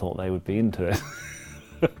 I never thought they would be into it.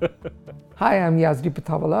 Hi, I'm Yazdi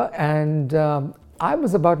Patawala, and I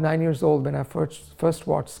was about 9 years old when I first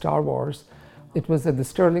watched Star Wars. It was at the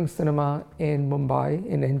Sterling Cinema in Mumbai,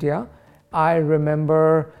 in India. I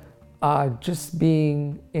remember just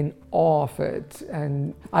being in awe of it,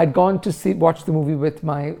 and I'd gone to watch the movie with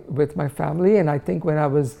my family, and I think when I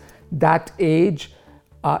was that age,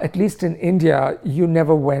 at least in India, you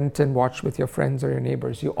never went and watched with your friends or your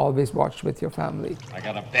neighbors. You always watched with your family. I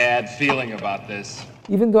got a bad feeling about this.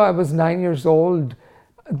 Even though I was 9 years old,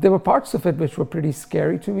 there were parts of it which were pretty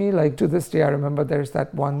scary to me. Like to this day, I remember there's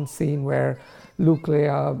that one scene where Luke,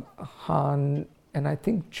 Leia, Han, and I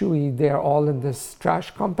think Chewie, they're all in this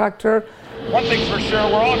trash compactor. One thing's for sure,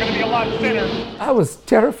 we're all going to be a lot thinner. I was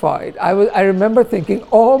terrified. I remember thinking,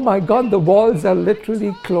 oh my God, the walls are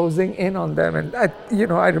literally closing in on them. And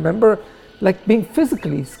I remember like being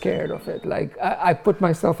physically scared of it. Like I put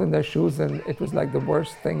myself in their shoes and it was like the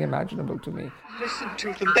worst thing imaginable to me. Listen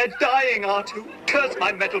to them, they're dying, R2. Curse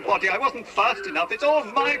my metal body, I wasn't fast enough. It's all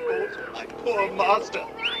my fault. My poor master.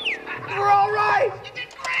 We're all right! You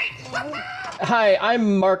did great! Hi,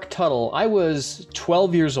 I'm Mark Tuttle. I was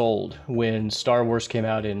 12 years old when Star Wars came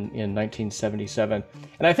out in 1977.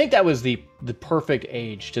 And I think that was the perfect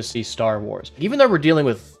age to see Star Wars. Even though we're dealing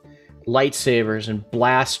with lightsabers and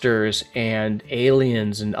blasters and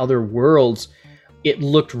aliens and other worlds, it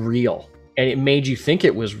looked real. And it made you think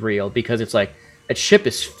it was real because it's like, that ship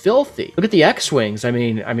is filthy. Look at the X-Wings. I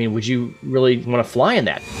mean, would you really want to fly in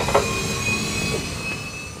that?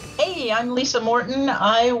 Hey, Hi, I'm Lisa Morton.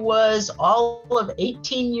 I was all of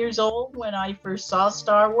 18 years old when I first saw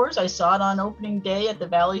Star Wars. I saw it on opening day at the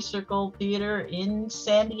Valley Circle Theater in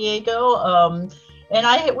San Diego. And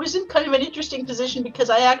I was in kind of an interesting position because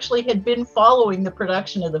I actually had been following the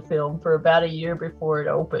production of the film for about a year before it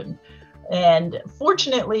opened. And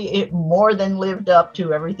fortunately, it more than lived up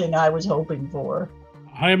to everything I was hoping for.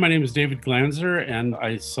 Hi, my name is David Glanzer, and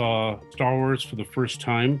I saw Star Wars for the first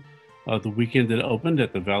time the weekend it opened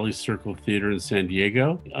at the Valley Circle Theater in San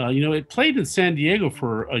Diego. It played in San Diego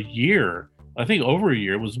for a year, I think over a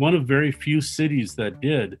year. It was one of very few cities that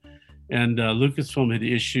did. And Lucasfilm had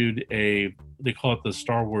issued they call it the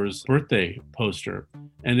Star Wars birthday poster.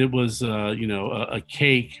 And it was, a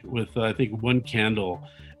cake with, I think, one candle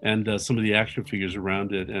and some of the action figures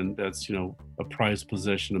around it. And that's, a prized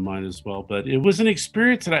possession of mine as well. But it was an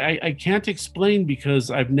experience that I can't explain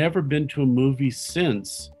because I've never been to a movie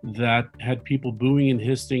since that had people booing and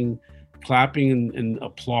hissing, clapping and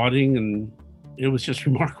applauding. And it was just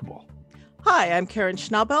remarkable. Hi, I'm Karen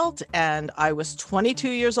Schnaubelt, and I was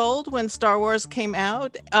 22 years old when Star Wars came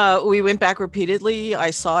out. We went back repeatedly.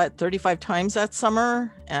 I saw it 35 times that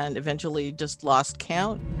summer and eventually just lost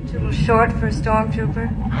count. It's a little short for a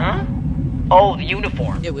stormtrooper. Huh? Oh, the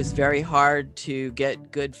uniform. It was very hard to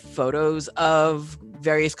get good photos of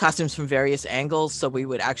various costumes from various angles, so we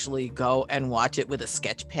would actually go and watch it with a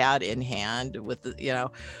sketch pad in hand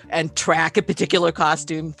and track a particular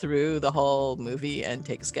costume through the whole movie and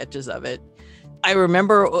take sketches of it. I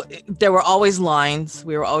remember there were always lines.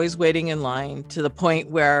 We were always waiting in line to the point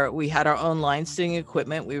where we had our own line sitting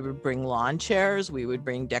equipment. We would bring lawn chairs, we would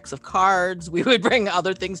bring decks of cards, we would bring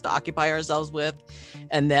other things to occupy ourselves with.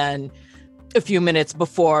 And then a few minutes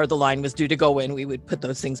before the line was due to go in, we would put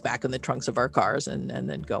those things back in the trunks of our cars and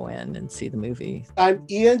then go in and see the movie. I'm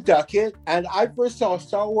Ian Duckett, and I first saw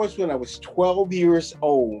Star Wars when I was 12 years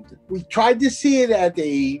old. We tried to see it at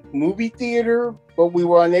a movie theater, but we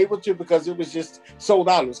were unable to because it was just sold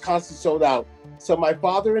out. It was constantly sold out. So my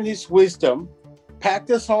father, in his wisdom,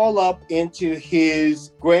 packed us all up into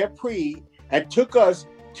his Grand Prix and took us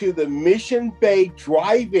to the Mission Bay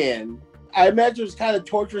Drive-In. I imagine it was kind of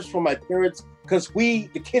torturous for my parents because the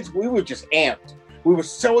kids, we were just amped. We were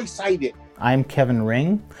so excited. I'm Kevin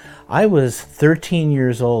Ring. I was 13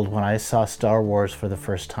 years old when I saw Star Wars for the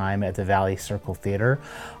first time at the Valley Circle Theater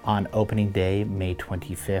on opening day, May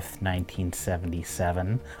 25th,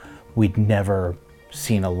 1977. We'd never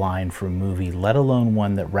seen a line for a movie, let alone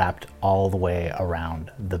one that wrapped all the way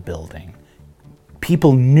around the building.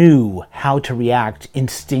 People knew how to react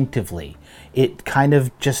instinctively. It kind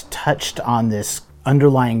of just touched on this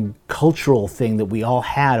underlying cultural thing that we all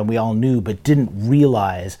had and we all knew but didn't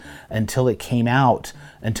realize until it came out,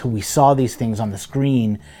 until we saw these things on the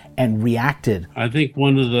screen and reacted. I think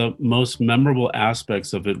one of the most memorable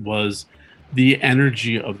aspects of it was the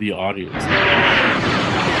energy of the audience.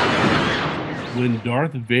 When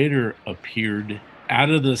Darth Vader appeared out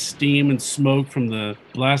of the steam and smoke from the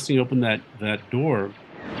blasting open that door,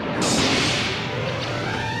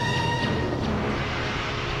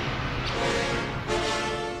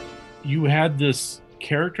 you had this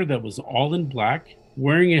character that was all in black,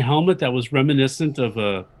 wearing a helmet that was reminiscent of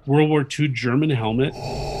a World War II German helmet.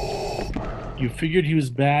 You figured he was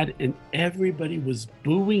bad, and everybody was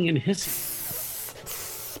booing and hissing.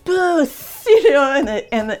 Booth,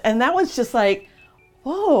 and that was just like,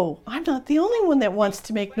 whoa, I'm not the only one that wants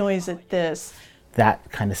to make noise at this.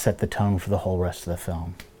 That kind of set the tone for the whole rest of the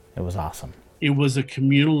film. It was awesome. It was a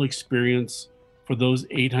communal experience for those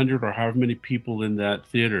 800 or however many people in that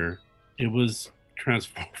theater. It was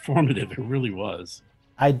transformative. It really was.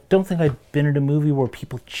 I don't think I've been at a movie where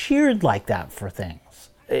people cheered like that for things.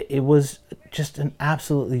 It was just an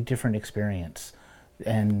absolutely different experience,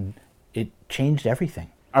 and it changed everything.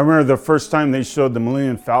 I remember the first time they showed the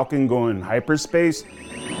Millennium Falcon going in hyperspace,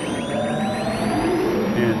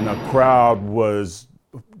 and the crowd was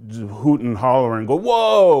hooting and hollering, go,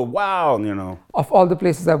 whoa, wow, Of all the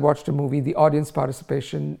places I've watched a movie, the audience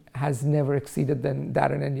participation has never exceeded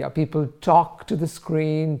that in India. People talk to the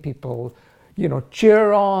screen, people,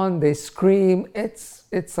 cheer on, they scream. It's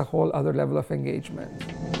a whole other level of engagement.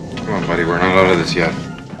 Come on, buddy, we're not out of this yet.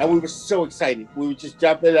 And we were so excited. We were just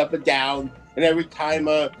jumping up and down. And every time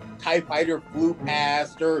a TIE fighter flew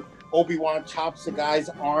past or Obi-Wan chops the guy's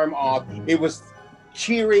arm off, it was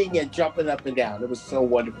cheering and jumping up and down. It was so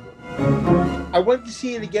wonderful. I wanted to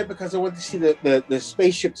see it again because I wanted to see the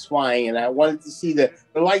spaceships flying, and I wanted to see the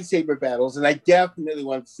lightsaber battles, and I definitely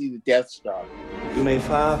wanted to see the Death Star. You may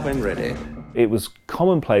fire when ready. It was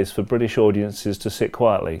commonplace for British audiences to sit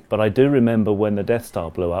quietly, but I do remember when the Death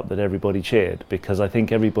Star blew up that everybody cheered, because I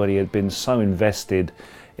think everybody had been so invested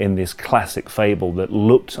in this classic fable that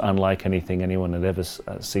looked unlike anything anyone had ever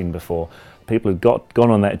seen before. People had gone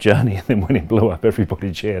on that journey, and then when it blew up,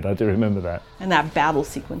 everybody cheered. I do remember that. And that battle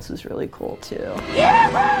sequence was really cool too.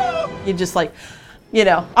 You just like, you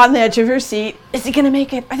know, on the edge of your seat. Is he gonna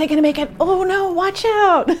make it? Are they gonna make it? Oh no, watch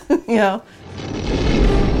out. You know.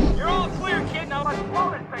 You're all clear, kid. Now let's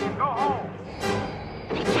blow this thing and go home.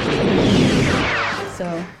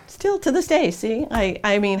 So still to this day, see,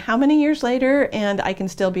 I mean, how many years later, and I can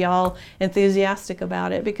still be all enthusiastic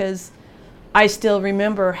about it because I still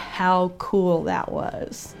remember how cool that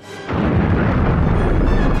was.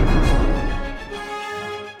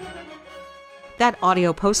 That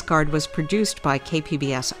audio postcard was produced by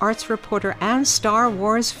KPBS arts reporter and Star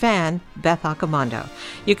Wars fan Beth Accomando.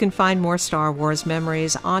 You can find more Star Wars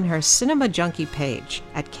memories on her Cinema Junkie page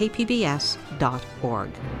at kpbs.org.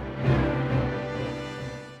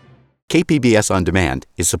 KPBS On Demand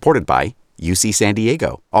is supported by UC San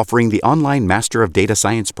Diego, offering the online Master of Data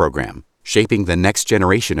Science program, shaping the next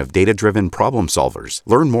generation of data-driven problem solvers.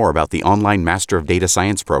 Learn more about the online Master of Data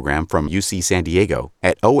Science program from UC San Diego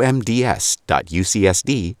at omds.ucsd.edu.